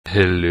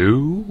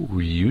Hello,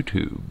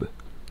 YouTube.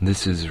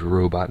 This is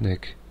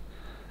Robotnik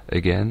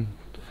again,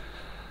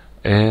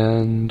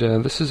 and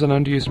this is an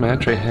unused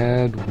match I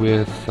had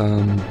with,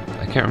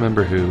 I can't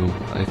remember who.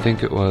 I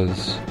think it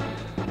was,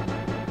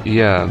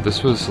 yeah,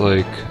 this was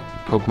like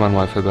Pokemon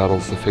Wi-Fi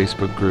Battles, the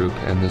Facebook group,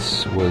 and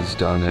this was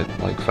done at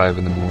like 5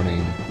 in the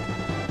morning,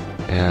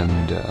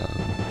 and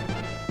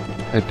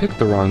I picked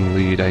the wrong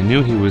lead. I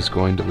knew he was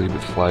going to lead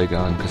with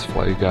Flygon, because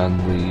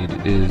Flygon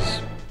lead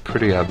is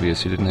pretty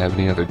obvious. He didn't have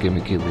any other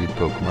gimmicky lead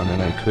Pokemon,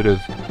 and I could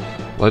have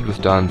led with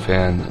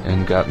Donphan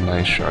and gotten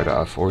Ice Shard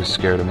off, or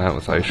scared him out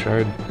with Ice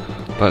Shard,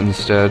 but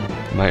instead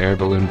my air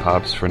balloon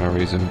pops for no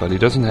reason. But he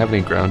doesn't have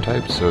any ground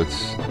types, so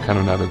it's kind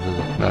of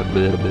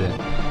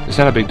it's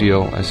not a big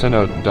deal. I sent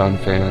out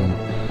Donphan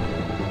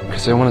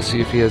because I want to see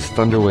if he has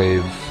Thunder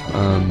Wave,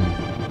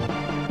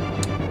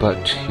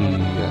 but he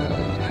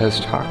has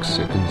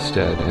Toxic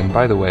instead. And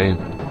by the way,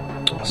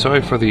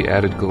 sorry for the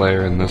added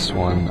glare in this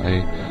one.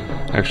 I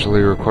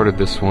actually recorded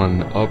this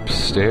one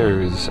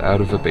upstairs out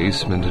of a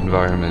basement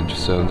environment,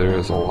 so there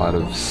is a lot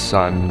of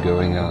sun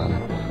going on,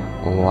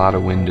 a lot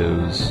of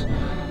windows,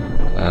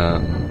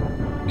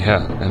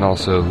 yeah, and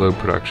also low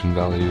production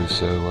value,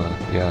 so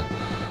yeah,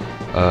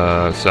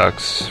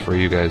 sucks for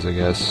you guys, I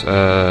guess.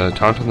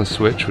 Taunt on the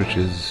Switch, which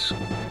is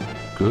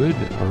good,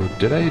 or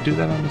did I do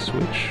that on the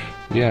Switch?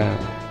 Yeah,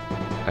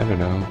 I don't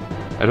know,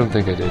 I don't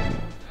think I did.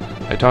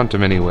 I taunt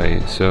him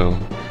anyway, so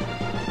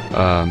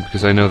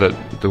because I know that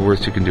the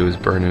worst you can do is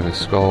burn in his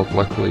skull.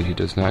 Luckily, he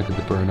does not get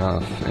the burn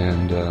off,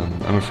 and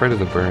I'm afraid of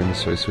the burn,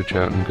 so I switch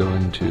out and go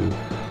into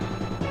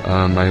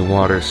my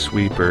water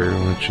sweeper,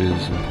 which is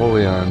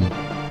Empoleon,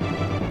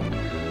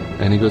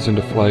 and he goes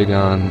into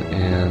Flygon,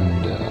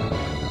 and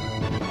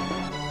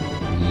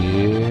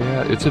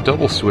yeah, it's a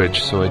double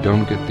switch, so I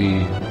don't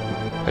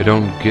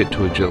get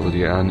to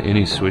agility on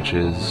any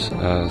switches,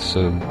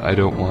 so I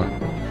don't want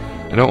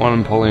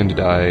Empoleon to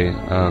die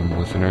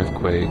with an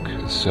Earthquake,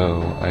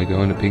 so I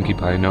go into Pinkie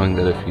Pie knowing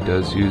that if he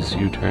does use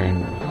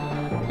U-turn,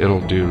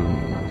 it'll do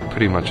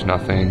pretty much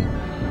nothing.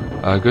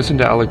 Goes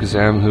into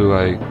Alakazam, who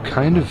I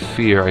kind of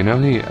fear. I know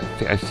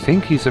I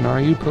think he's an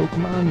RU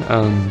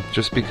Pokemon,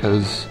 just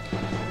because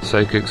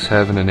Psychics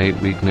have an innate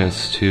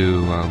weakness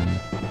to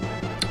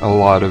a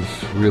lot of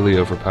really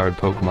overpowered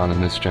Pokemon in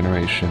this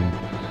generation.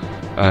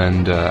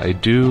 And I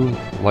do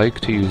like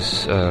to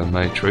use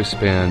my Choice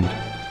Band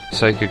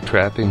Psychic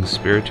trapping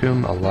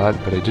Spiritomb a lot,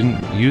 but I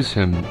didn't use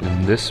him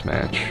in this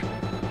match.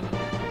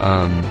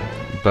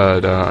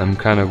 But I'm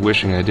kind of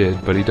wishing I did.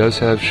 But he does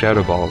have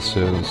Shadow Ball,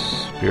 so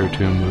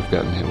Spiritomb would have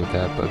gotten hit with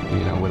that, but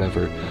you know,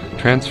 whatever.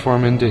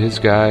 Transform into his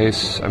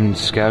guys. I'm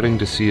scouting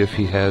to see if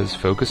he has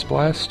Focus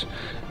Blast,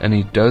 and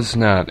he does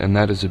not, and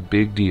that is a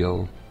big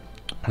deal.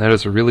 That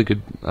is a really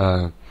good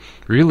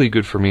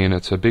for me, and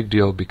it's a big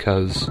deal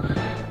because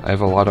I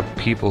have a lot of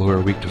people who are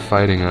weak to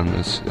fighting on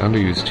this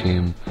underused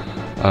team.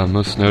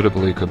 Most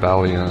notably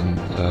Cobalion,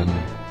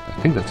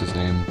 I think that's his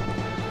name,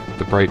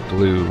 the bright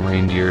blue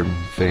reindeer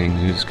thing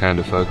who's kind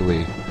of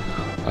ugly.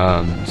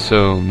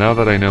 So now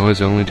that I know his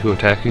only two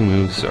attacking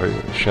moves are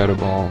Shadow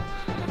Ball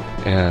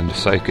and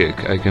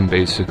Psychic, I can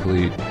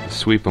basically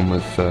sweep him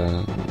with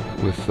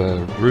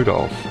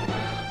Rudolph.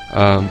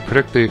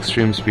 Predict the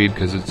extreme speed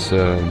because it's,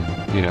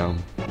 you know,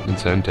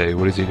 it's Entei.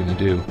 What is he going to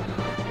do?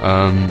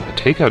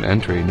 Take out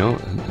Entei,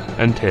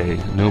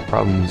 no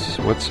problems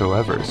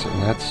whatsoever, so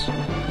that's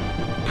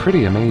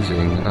pretty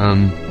amazing.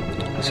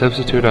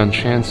 Substitute on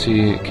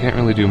Chansey, can't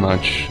really do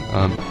much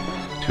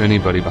to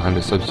anybody behind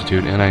a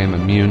substitute, and I am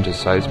immune to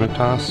Seismic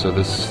Toss, so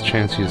this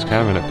Chansey is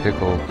kind of in a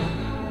pickle,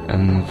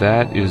 and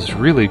that is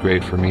really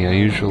great for me. I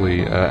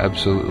usually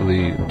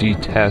absolutely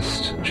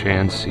detest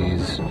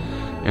Chanseys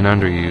in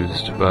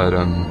underused, but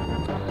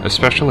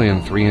especially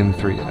in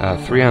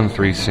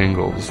 3-on-3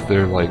 singles,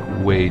 they're like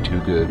way too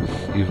good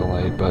with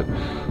Evilite, but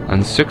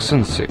on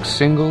 6-on-6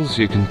 singles,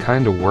 you can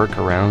kind of work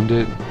around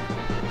it.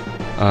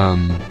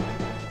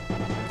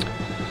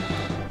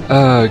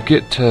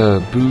 Get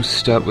to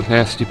boost up with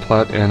Nasty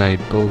Plot, and I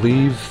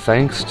believe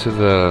thanks to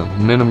the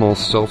minimal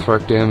Stealth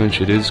Rock damage,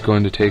 it is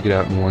going to take it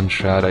out in one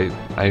shot.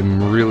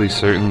 I'm really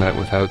certain that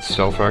without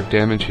Stealth Rock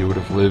damage, he would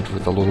have lived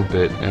with a little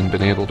bit and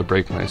been able to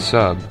break my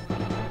sub.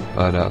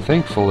 But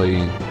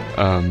thankfully,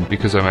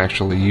 because I'm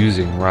actually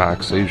using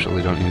rocks, I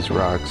usually don't use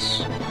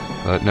rocks,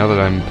 but now that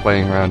I'm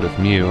playing around with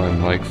Mew,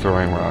 I'm like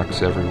throwing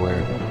rocks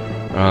everywhere.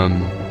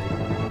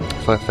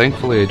 But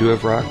thankfully I do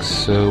have rocks,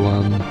 so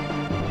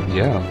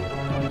yeah,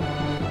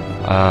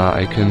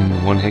 I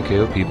can one-hit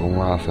KO people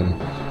more often.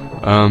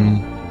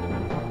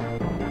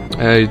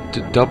 I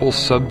double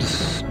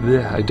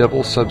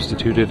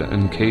substituted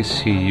in case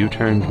he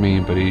U-turned me,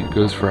 but he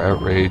goes for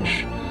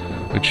Outrage,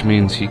 which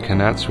means he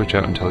cannot switch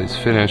out until he's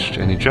finished,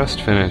 and he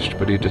just finished,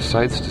 but he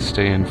decides to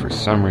stay in for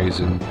some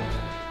reason.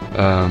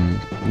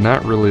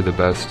 Not really the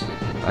best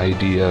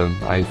idea,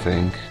 I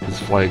think, because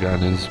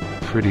Flygon is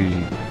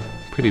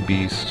pretty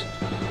beast.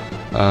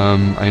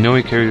 I know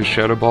he carries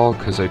Shadow Ball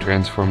because I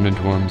transformed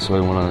into him, so I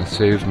want to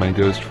save my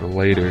Ghost for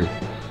later.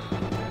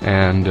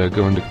 And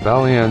go into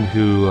Cobalion,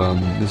 who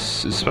his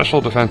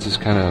special defense is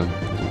kind of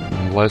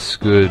less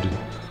good.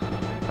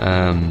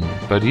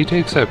 But he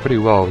takes that pretty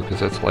well because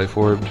that's Life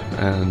Orbed,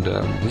 and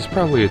this is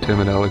probably a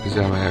timid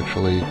Alakazam. I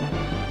actually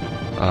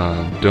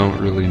don't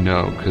really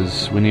know,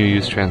 because when you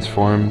use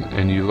Transform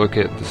and you look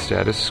at the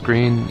status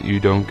screen, you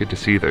don't get to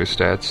see their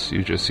stats,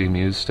 you just see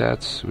Mew's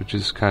stats, which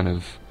is kind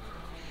of,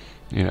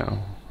 you know,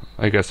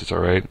 I guess it's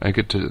alright. I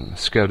get to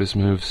scout his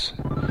moves.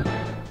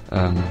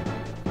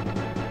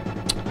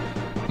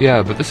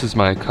 Yeah, but this is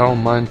my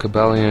Calm Mind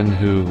Cobalion,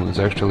 who was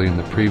actually in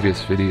the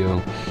previous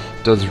video.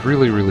 Does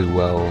really, really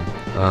well.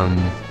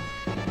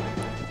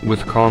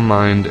 With Calm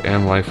Mind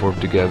and Life Orb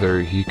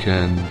together, he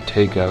can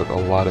take out a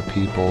lot of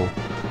people.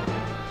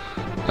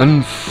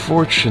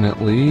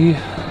 Unfortunately,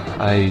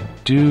 I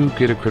do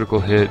get a critical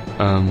hit,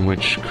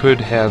 which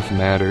could have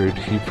mattered.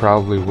 He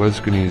probably was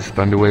going to use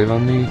Thunder Wave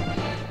on me,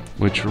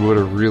 which would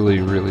have really,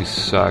 really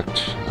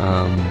sucked.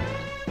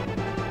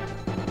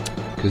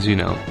 Because, you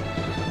know,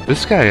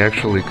 this guy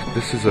actually,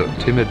 this is a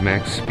timid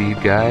max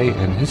speed guy,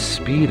 and his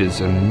speed is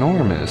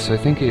enormous. I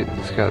think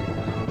it's got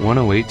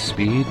 108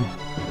 speed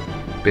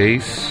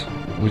base,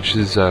 which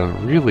is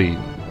really,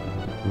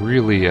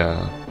 really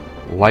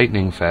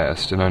lightning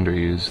fast and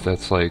underused.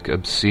 That's like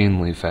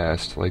obscenely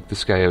fast. Like,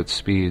 this guy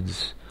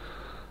outspeeds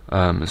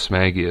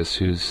Mismagius,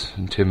 who's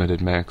timid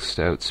and maxed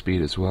out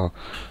speed as well.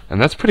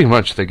 And that's pretty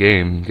much the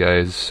game,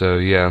 guys. So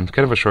yeah,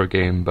 kind of a short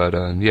game, but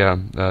yeah,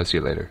 see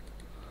you later.